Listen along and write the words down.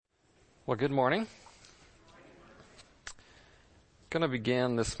Well, good morning. Going to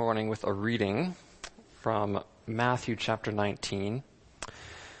begin this morning with a reading from Matthew chapter 19,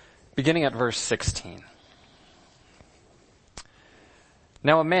 beginning at verse 16.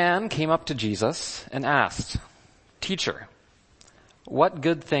 Now a man came up to Jesus and asked, "Teacher, what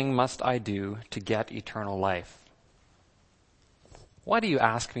good thing must I do to get eternal life?" "Why do you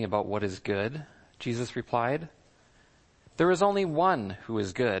ask me about what is good?" Jesus replied. "There is only one who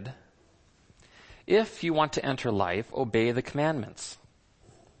is good. If you want to enter life, obey the commandments."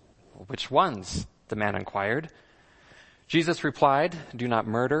 "Which ones?" the man inquired. Jesus replied, "Do not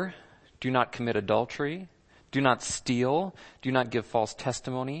murder, do not commit adultery, do not steal, do not give false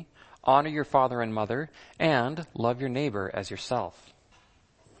testimony, honor your father and mother, and love your neighbor as yourself."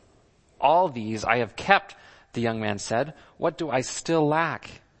 "All these I have kept," the young man said. "What do I still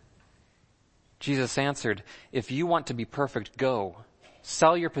lack?" Jesus answered, "If you want to be perfect, go.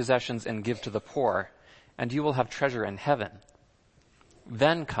 Sell your possessions and give to the poor, and you will have treasure in heaven.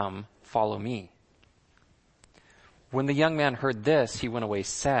 Then come, follow me." When the young man heard this, he went away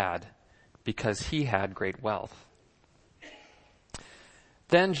sad, because he had great wealth.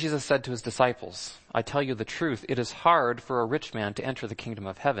 Then Jesus said to his disciples, "I tell you the truth, it is hard for a rich man to enter the kingdom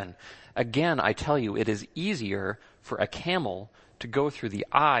of heaven. Again, I tell you, it is easier for a camel to go through the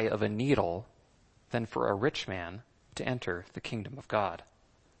eye of a needle than for a rich man to enter the kingdom of God."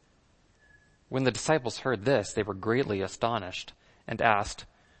 When the disciples heard this, they were greatly astonished and asked,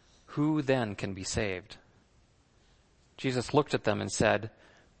 "Who then can be saved?" Jesus looked at them and said,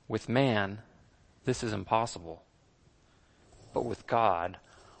 "With man, this is impossible, but with God,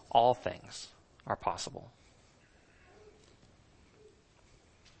 all things are possible."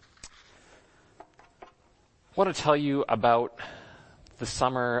 I want to tell you about the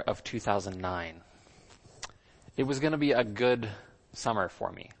summer of 2009. It was going to be a good summer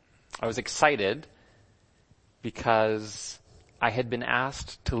for me. I was excited because I had been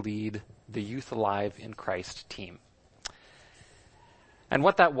asked to lead the Youth Alive in Christ team. And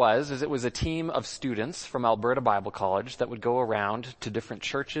what that was is it was a team of students from Alberta Bible College that would go around to different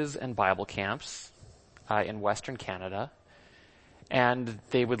churches and Bible camps in Western Canada. And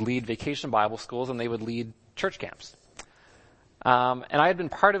they would lead vacation Bible schools and they would lead church camps. And I had been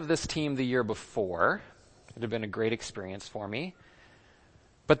part of this team the year before. It had been a great experience for me.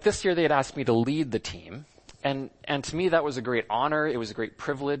 But this year they had asked me to lead the team. And to me that was a great honor. It was a great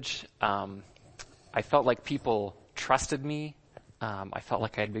privilege. I felt like people trusted me. I felt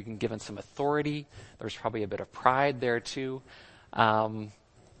like I had been given some authority. There was probably a bit of pride there too. I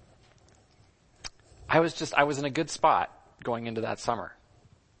was in a good spot going into that summer.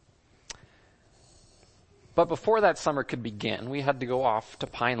 But before that summer could begin, we had to go off to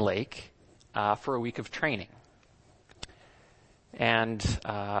Pine Lake for a week of training. And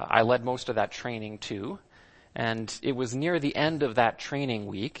I led most of that training too. And it was near the end of that training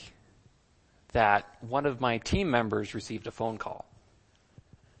week that one of my team members received a phone call.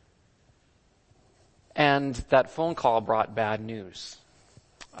 And that phone call brought bad news.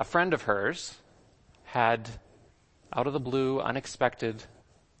 A friend of hers had, out of the blue, unexpected,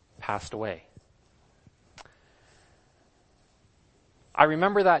 passed away. I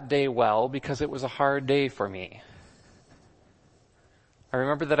remember that day well because it was a hard day for me. I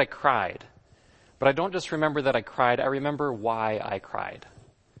remember that I cried. But I don't just remember that I cried, I remember why I cried.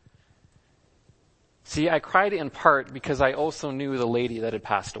 See, I cried in part because I also knew the lady that had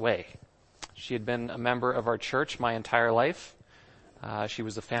passed away. She had been a member of our church my entire life. She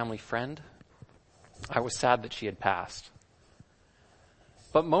was a family friend. I was sad that she had passed.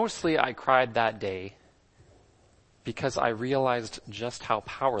 But mostly I cried that day because I realized just how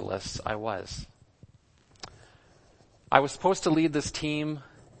powerless I was. I was supposed to lead this team,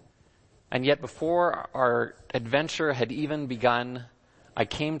 and yet before our adventure had even begun, I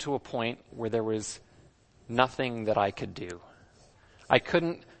came to a point where there was nothing that I could do. I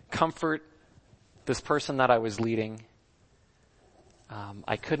couldn't comfort this person that I was leading.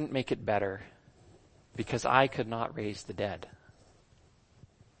 I couldn't make it better because I could not raise the dead.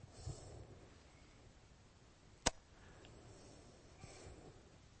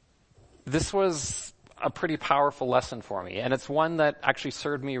 This was a pretty powerful lesson for me, and it's one that actually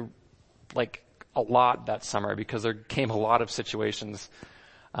served me like a lot that summer because there came a lot of situations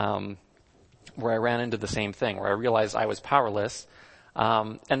where I ran into the same thing, where I realized I was powerless.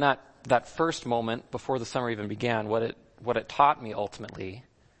 And that first moment before the summer even began, what it taught me ultimately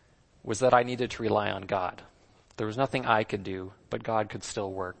was that I needed to rely on God. There was nothing I could do, but God could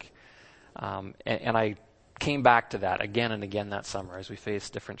still work. And I came back to that again and again that summer as we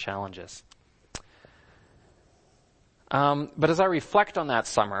faced different challenges. But as I reflect on that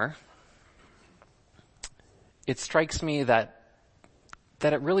summer, it strikes me that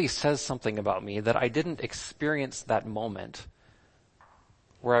it really says something about me that I didn't experience that moment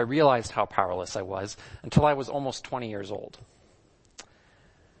where I realized how powerless I was until I was almost 20 years old.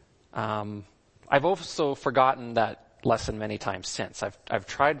 I've also forgotten that lesson many times since. I've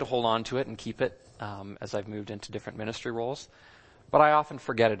tried to hold on to it and keep it as I've moved into different ministry roles, but I often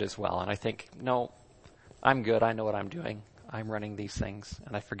forget it as well. And I think, no, I'm good. I know what I'm doing. I'm running these things,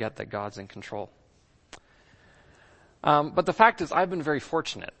 and I forget that God's in control. But the fact is, I've been very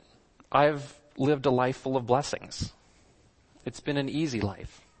fortunate. I've lived a life full of blessings. It's been an easy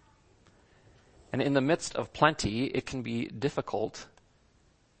life. And in the midst of plenty, it can be difficult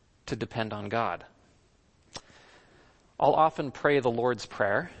to depend on God. I'll often pray the Lord's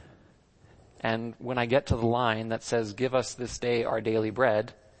Prayer, and when I get to the line that says, "Give us this day our daily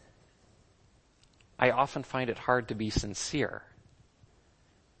bread," I often find it hard to be sincere.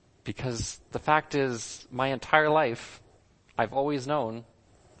 Because the fact is, my entire life, I've always known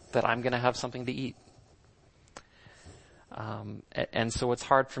that I'm going to have something to eat. And so it's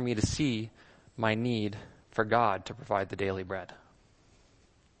hard for me to see my need for God to provide the daily bread.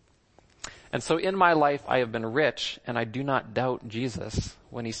 And so in my life, I have been rich, and I do not doubt Jesus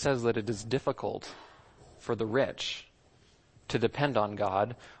when he says that it is difficult for the rich to depend on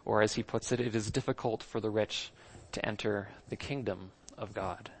God, or as he puts it, it is difficult for the rich to enter the kingdom of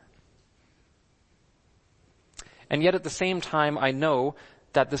God. And yet at the same time, I know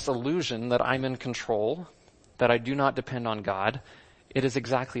that this illusion that I'm in control, that I do not depend on God, it is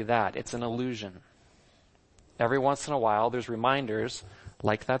exactly that. It's an illusion. Every once in a while, there's reminders,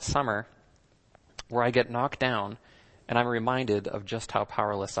 like that summer, where I get knocked down and I'm reminded of just how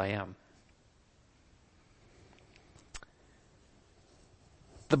powerless I am.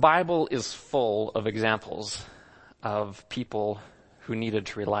 The Bible is full of examples of people who needed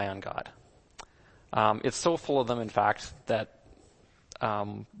to rely on God. It's so full of them, in fact, that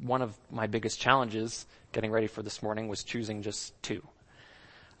one of my biggest challenges getting ready for this morning was choosing just two.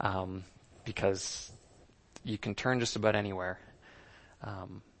 Because you can turn just about anywhere.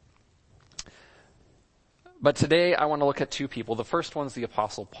 But today I want to look at two people. The first one's the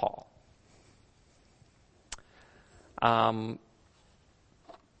Apostle Paul.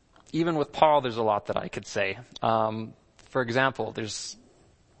 Even with Paul, there's a lot that I could say. For example, there's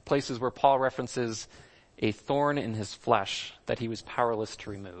places where Paul references a thorn in his flesh that he was powerless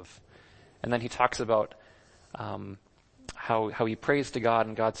to remove. And then he talks about how he prays to God,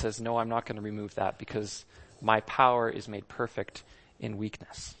 and God says, "No, I'm not going to remove that because my power is made perfect in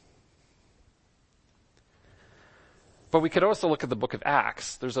weakness." But we could also look at the book of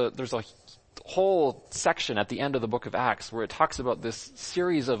Acts. There's a whole section at the end of the book of Acts where it talks about this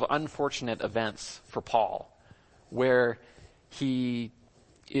series of unfortunate events for Paul, where he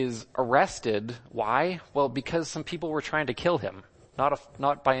is arrested. Why? Well, because some people were trying to kill him.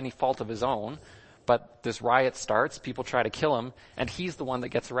 Not by any fault of his own, but this riot starts, people try to kill him, and he's the one that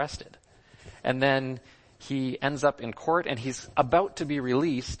gets arrested. And then he ends up in court, and he's about to be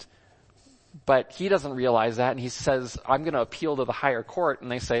released, but he doesn't realize that, and he says, "I'm going to appeal to the higher court," and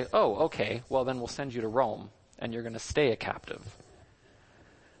they say, "Oh, okay, well then we'll send you to Rome, and you're going to stay a captive."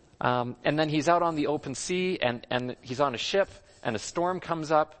 And then he's out on the open sea, and he's on a ship, and a storm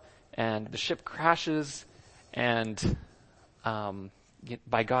comes up, and the ship crashes, and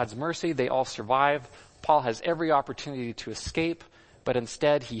by God's mercy, they all survive. Paul has every opportunity to escape, but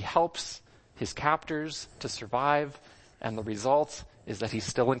instead he helps his captors to survive, and the result is that he's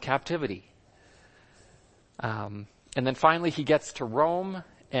still in captivity. And then finally he gets to Rome,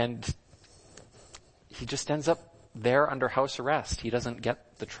 and he just ends up there under house arrest. He doesn't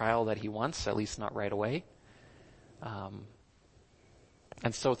get the trial that he wants, at least not right away.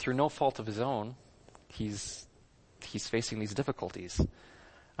 And so through no fault of his own, he's facing these difficulties.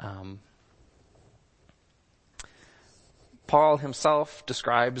 Paul himself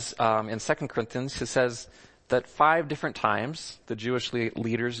describes in 2 Corinthians, he says that 5 different times the Jewish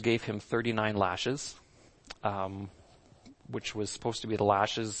leaders gave him 39 lashes, which was supposed to be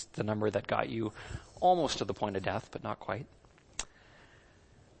the number that got you almost to the point of death, but not quite.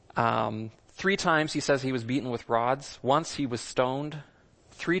 3 times he says he was beaten with rods. Once he was stoned.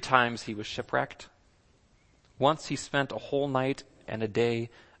 3 times he was shipwrecked. Once he spent a whole night and a day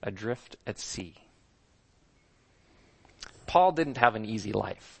adrift at sea. Paul didn't have an easy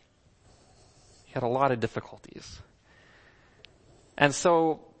life. He had a lot of difficulties. And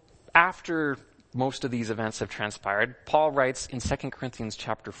so after most of these events have transpired, Paul writes in 2 Corinthians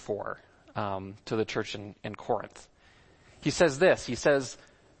chapter 4 to the church in Corinth. He says this, he says,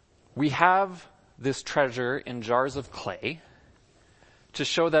 "We have this treasure in jars of clay to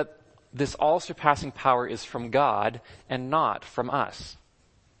show that this all-surpassing power is from God and not from us.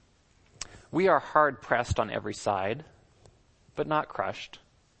 We are hard-pressed on every side, but not crushed,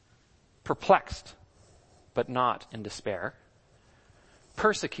 perplexed, but not in despair,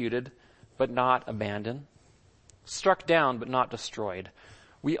 persecuted, but not abandoned, struck down, but not destroyed.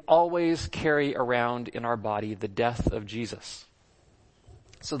 We always carry around in our body the death of Jesus,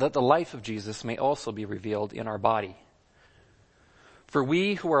 so that the life of Jesus may also be revealed in our body. For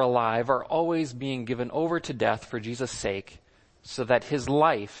we who are alive are always being given over to death for Jesus' sake, so that his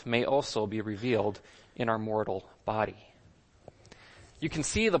life may also be revealed in our mortal body. You can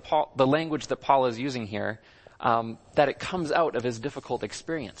see the language that Paul is using here, that it comes out of his difficult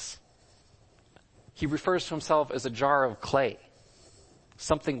experience. He refers to himself as a jar of clay,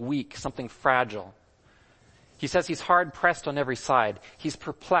 something weak, something fragile. He says he's hard pressed on every side. He's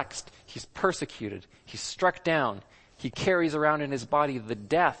perplexed. He's persecuted. He's struck down. He carries around in his body the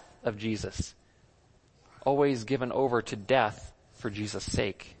death of Jesus, always given over to death for Jesus'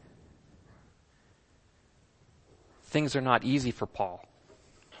 sake. Things are not easy for Paul.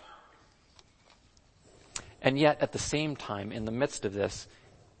 And yet, at the same time, in the midst of this,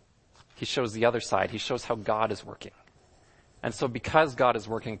 he shows the other side. He shows how God is working. And so because God is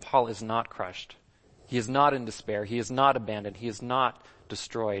working, Paul is not crushed. He is not in despair. He is not abandoned. He is not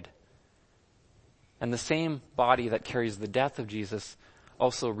destroyed. And the same body that carries the death of Jesus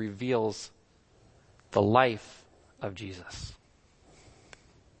also reveals the life of Jesus.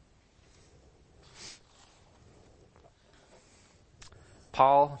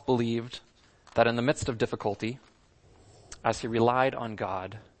 Paul believed that in the midst of difficulty, as he relied on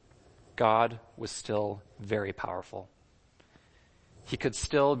God, God was still very powerful. He could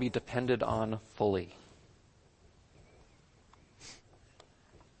still be depended on fully.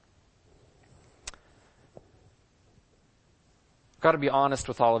 I've got to be honest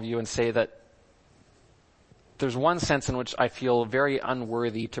with all of you and say that there's one sense in which I feel very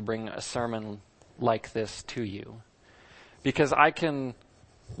unworthy to bring a sermon like this to you. Because I can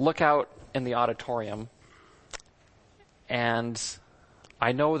look out in the auditorium and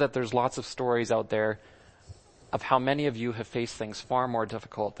I know that there's lots of stories out there of how many of you have faced things far more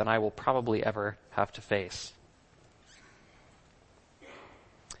difficult than I will probably ever have to face.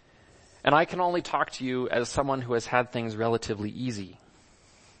 And I can only talk to you as someone who has had things relatively easy.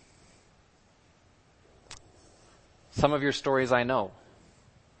 Some of your stories I know.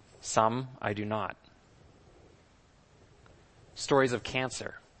 Some I do not. Stories of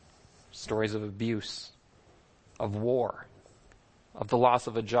cancer. Stories of abuse. Of war. Of the loss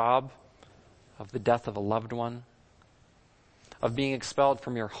of a job. Of the death of a loved one. Of being expelled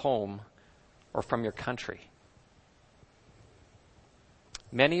from your home or from your country.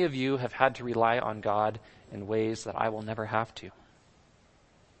 Many of you have had to rely on God in ways that I will never have to.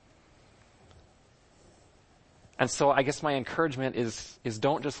 And so I guess my encouragement is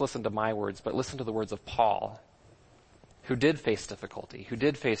don't just listen to my words, but listen to the words of Paul, who did face difficulty, who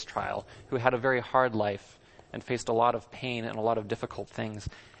did face trial, who had a very hard life and faced a lot of pain and a lot of difficult things.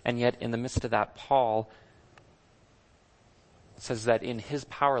 And yet in the midst of that, Paul says that in his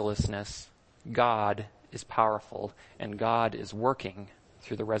powerlessness, God is powerful and God is working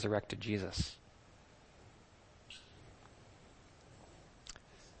through the resurrected Jesus.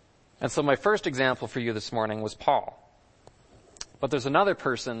 And so my first example for you this morning was Paul. But there's another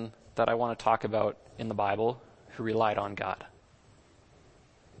person that I want to talk about in the Bible who relied on God.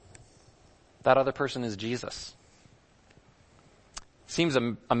 That other person is Jesus. Seems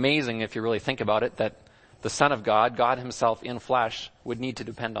amazing if you really think about it that the Son of God, God himself in flesh, would need to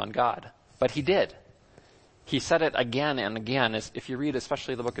depend on God. But he did. He said it again and again. If you read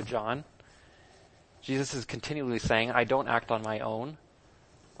especially the book of John, Jesus is continually saying, I don't act on my own.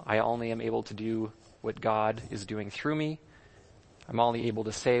 I only am able to do what God is doing through me. I'm only able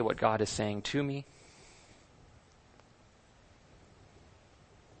to say what God is saying to me.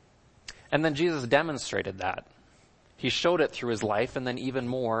 And then Jesus demonstrated that. He showed it through his life and then even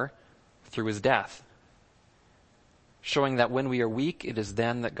more through his death. Showing that when we are weak, it is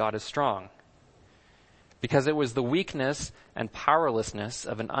then that God is strong. Because it was the weakness and powerlessness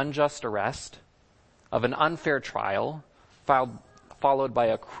of an unjust arrest, of an unfair trial, followed by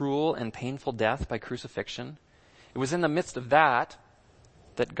a cruel and painful death by crucifixion. It was in the midst of that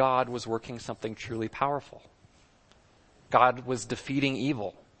God was working something truly powerful. God was defeating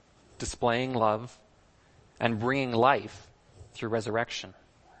evil, displaying love, and bringing life through resurrection.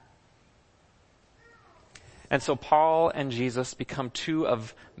 And so Paul and Jesus become two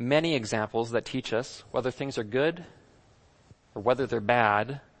of many examples that teach us whether things are good or whether they're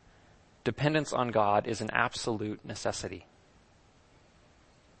bad, dependence on God is an absolute necessity.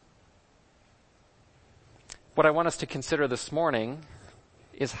 What I want us to consider this morning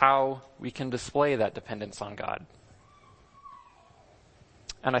is how we can display that dependence on God.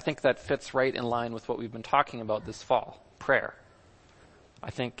 And I think that fits right in line with what we've been talking about this fall, prayer.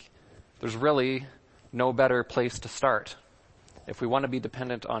 I think there's really no better place to start. If we want to be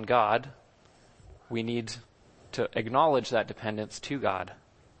dependent on God, we need to acknowledge that dependence to God.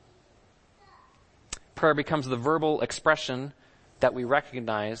 Prayer becomes the verbal expression that we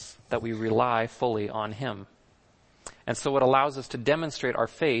recognize that we rely fully on Him. And so it allows us to demonstrate our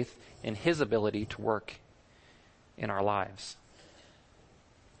faith in His ability to work in our lives.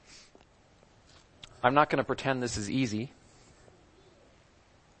 I'm not going to pretend this is easy,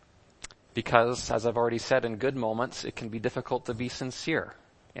 because, as I've already said, in good moments, it can be difficult to be sincere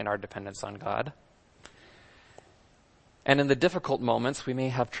in our dependence on God. And in the difficult moments, we may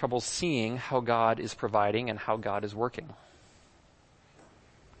have trouble seeing how God is providing and how God is working.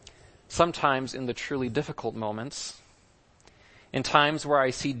 Sometimes in the truly difficult moments, in times where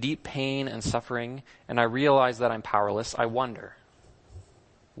I see deep pain and suffering and I realize that I'm powerless, I wonder,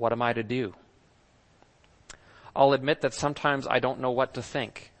 what am I to do? I'll admit that sometimes I don't know what to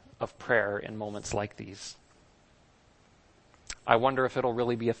think of prayer in moments like these. I wonder if it'll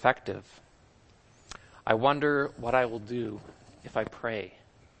really be effective. I wonder what I will do if I pray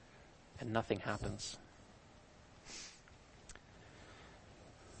and nothing happens.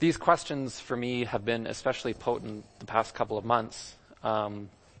 These questions for me have been especially potent the past couple of months.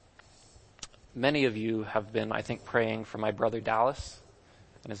 Many of you have been, I think, praying for my brother Dallas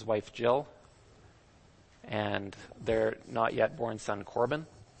and his wife Jill and their not yet born son Corbin.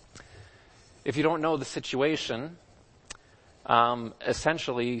 If you don't know the situation,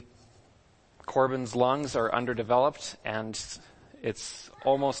 essentially Corbin's lungs are underdeveloped, and it's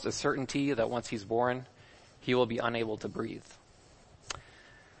almost a certainty that once he's born, he will be unable to breathe.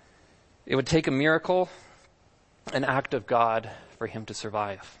 It would take a miracle, an act of God, for him to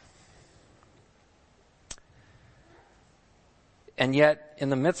survive. And yet, in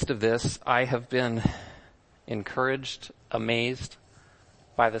the midst of this, I have been encouraged, amazed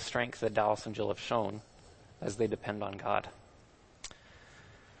by the strength that Dallas and Jill have shown as they depend on God.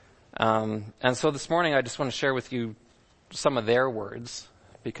 And so this morning I just want to share with you some of their words,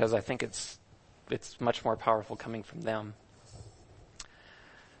 because I think it's much more powerful coming from them.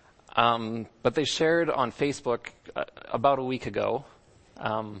 But they shared on Facebook about a week ago,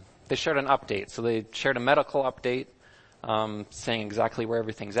 they shared an update. So they shared a medical update saying exactly where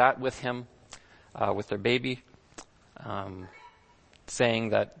everything's at with him, with their baby, saying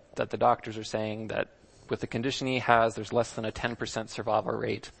that the doctors are saying that with the condition he has, there's less than a 10% survival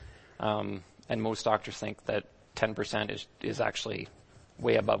rate. And most doctors think that 10% is actually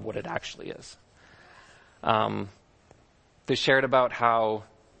way above what it actually is. They shared about how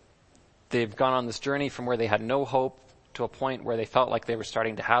they've gone on this journey from where they had no hope to a point where they felt like they were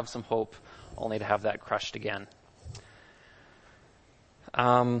starting to have some hope, only to have that crushed again.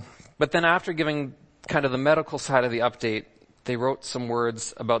 But then after giving kind of the medical side of the update, they wrote some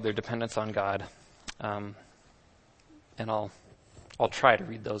words about their dependence on God. And I'll try to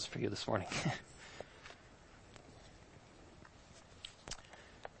read those for you this morning.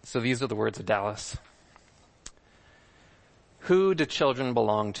 So these are the words of Dallas. Who do children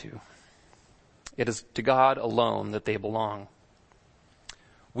belong to? It is to God alone that they belong.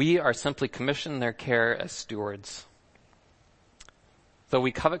 We are simply commissioned in their care as stewards. Though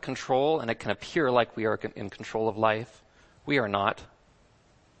we covet control and it can appear like we are in control of life, we are not.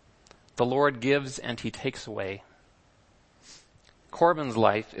 The Lord gives and He takes away. Corbin's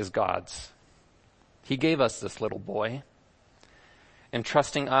life is God's. He gave us this little boy,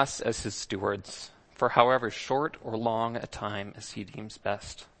 entrusting us as His stewards for however short or long a time as He deems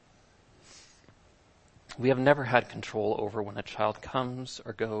best. We have never had control over when a child comes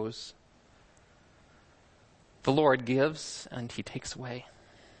or goes. The Lord gives and He takes away.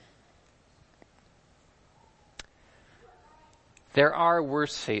 There are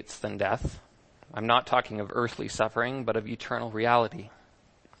worse fates than death. I'm not talking of earthly suffering, but of eternal reality.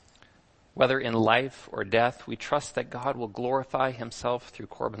 Whether in life or death, we trust that God will glorify Himself through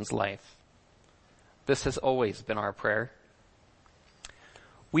Corbin's life. This has always been our prayer.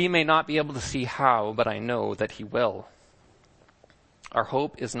 We may not be able to see how, but I know that He will. Our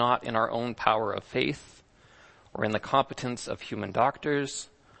hope is not in our own power of faith or in the competence of human doctors.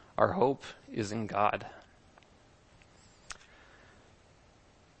 Our hope is in God.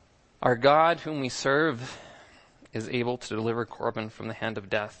 Our God, whom we serve, is able to deliver Corbin from the hand of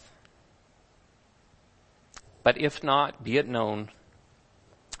death. But if not, be it known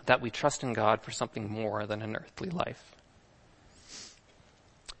that we trust in God for something more than an earthly life.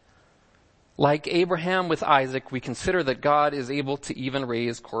 Like Abraham with Isaac, we consider that God is able to even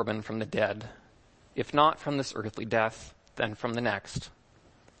raise Corbin from the dead. If not from this earthly death, then from the next.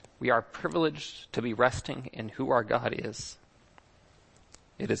 We are privileged to be resting in who our God is.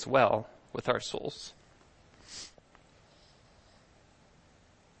 It is well with our souls.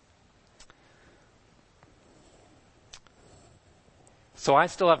 So I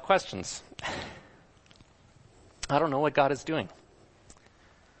still have questions. I don't know what God is doing.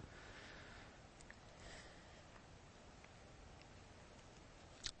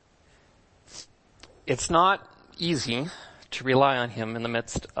 It's not easy to rely on him in the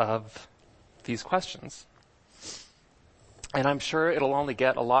midst of these questions. And I'm sure it'll only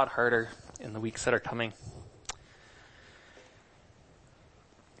get a lot harder in the weeks that are coming.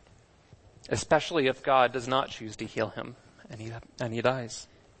 Especially if God does not choose to heal him and he dies.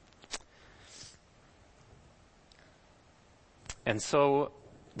 And so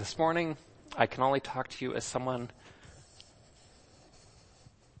this morning, I can only talk to you as someone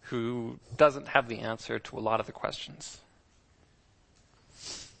who doesn't have the answer to a lot of the questions.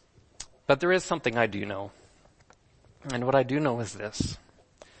 But there is something I do know. And what I do know is this: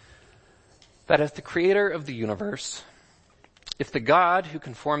 that if the creator of the universe, if the God who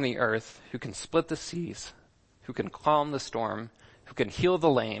can form the earth, who can split the seas, who can calm the storm, who can heal the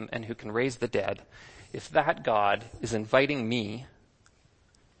lame, and who can raise the dead, if that God is inviting me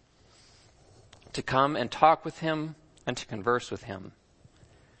to come and talk with him and to converse with him,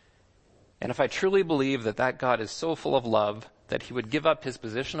 and if I truly believe that that God is so full of love that he would give up his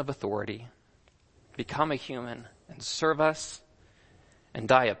position of authority, become a human, and serve us, and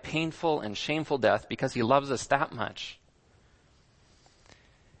die a painful and shameful death because he loves us that much,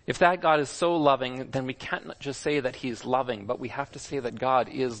 if that God is so loving, then we can't just say that he's loving, but we have to say that God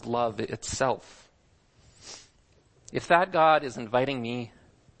is love itself. If that God is inviting me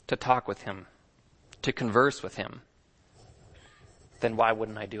to talk with him, to converse with him, then why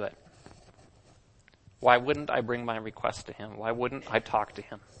wouldn't I do it? Why wouldn't I bring my request to him? Why wouldn't I talk to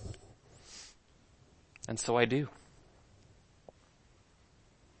him? And so I do.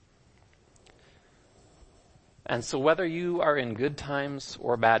 And so whether you are in good times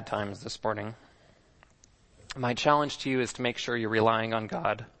or bad times this morning, my challenge to you is to make sure you're relying on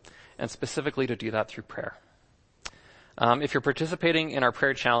God, and specifically to do that through prayer. If you're participating in our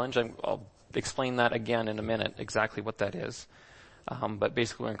prayer challenge, I'll explain that again in a minute, exactly what that is. But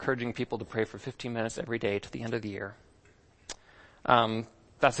basically we're encouraging people to pray for 15 minutes every day to the end of the year.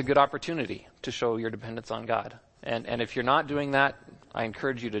 That's a good opportunity to show your dependence on God. And if you're not doing that, I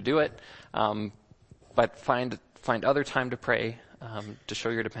encourage you to do it. But find other time to pray, to show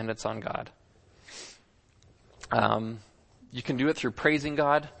your dependence on God. You can do it through praising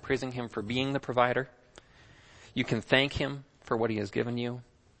God, praising him for being the provider. You can thank him for what he has given you.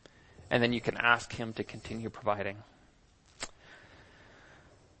 And then you can ask him to continue providing.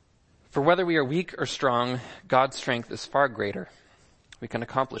 For whether we are weak or strong, God's strength is far greater. We can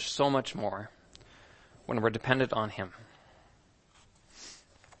accomplish so much more when we're dependent on him.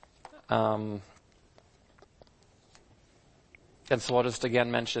 And so I'll just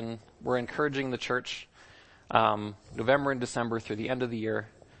again mention, we're encouraging the church, November and December through the end of the year.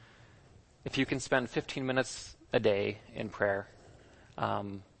 If you can spend 15 minutes a day in prayer,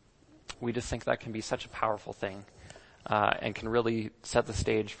 we just think that can be such a powerful thing, and can really set the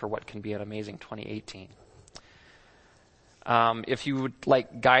stage for what can be an amazing 2018. If you would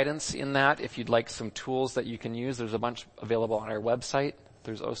like guidance in that, if you'd like some tools that you can use, there's a bunch available on our website.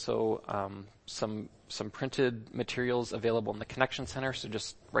 There's also some printed materials available in the Connection Center, so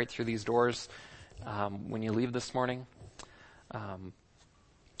just right through these doors when you leave this morning.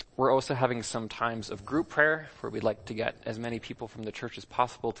 We're also having some times of group prayer where we'd like to get as many people from the church as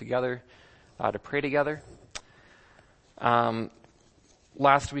possible together to pray together.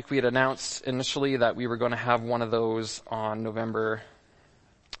 Last week we had announced initially that we were going to have one of those on November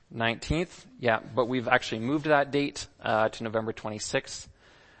 19th. Yeah, but we've actually moved that date to November 26th,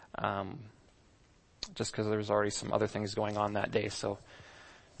 just because there's already some other things going on that day. So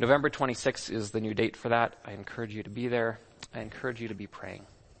November 26th is the new date for that. I encourage you to be there. I encourage you to be praying.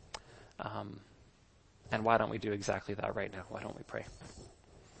 And why don't we do exactly that right now? Why don't we pray?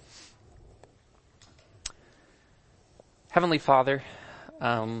 Heavenly Father, we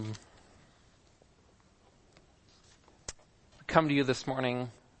come to you this morning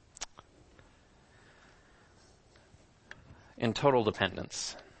in total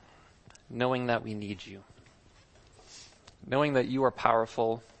dependence, knowing that we need you, knowing that you are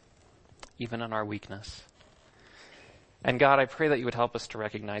powerful even in our weakness. And God, I pray that you would help us to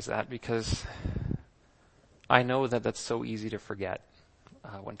recognize that, because I know that that's so easy to forget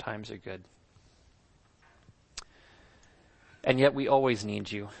when times are good. And yet we always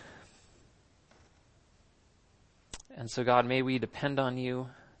need you. And so, God, may we depend on you.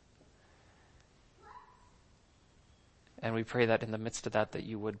 And we pray that in the midst of that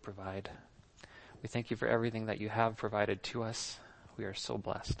you would provide. We thank you for everything that you have provided to us. We are so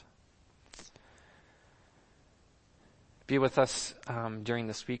blessed. Be with us during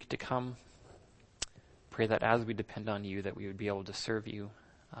this week to come. Pray that as we depend on you, that we would be able to serve you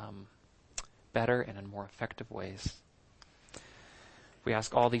better and in more effective ways. We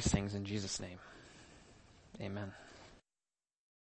ask all these things in Jesus' name. Amen.